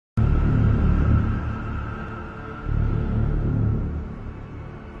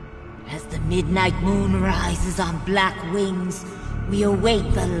midnight moon rises on black wings. We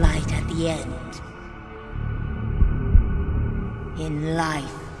await the light at the end. In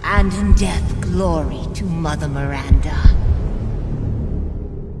life and in death, glory to Mother Miranda.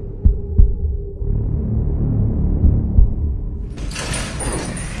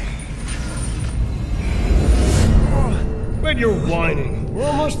 When you're whining, we're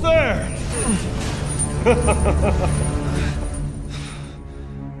almost there.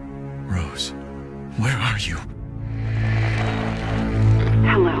 Rose, where are you?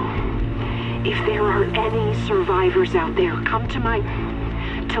 Hello. If there are any survivors out there, come to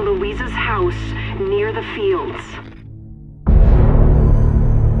Louisa's house near the fields.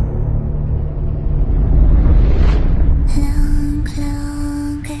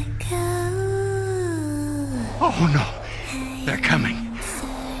 Oh no! They're coming.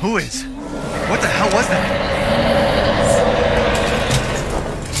 Who is? What the hell was that?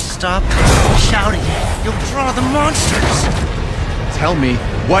 Stop shouting. You'll draw the monsters. Tell me,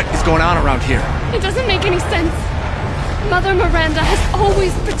 what is going on around here? It doesn't make any sense. Mother Miranda has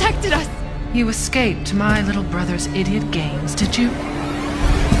always protected us. You escaped my little brother's idiot games, did you?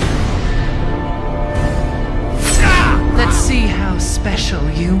 Let's see how special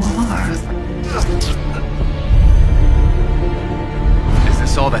you are. Is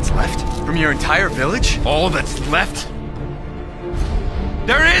this all that's left? From your entire village? All that's left?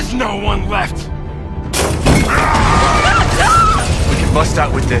 There is no one left! We can bust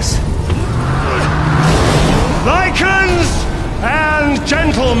out with this. Lycans and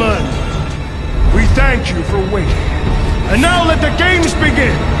gentlemen, we thank you for waiting. And now let the games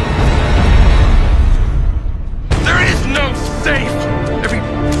begin! There is no safe! Every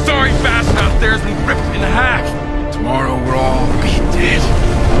sorry bastard out there has been ripped in half! Tomorrow we'll all be dead.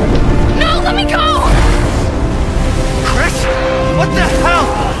 No, let me go! Chris? What the hell?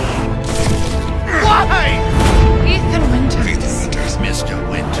 Why? Ethan Winters. Mr.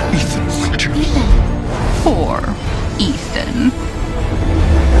 Winter. Ethan Winters. Poor Ethan.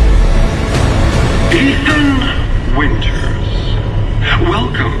 Ethan Winters.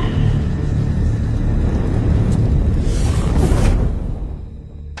 Welcome.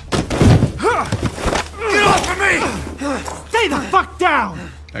 Get off of me! Stay the fuck down!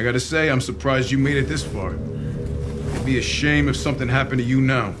 I gotta say, I'm surprised you made it this far. It'd be a shame if something happened to you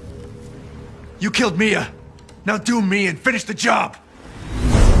now. You killed Mia. Now do me and finish the job.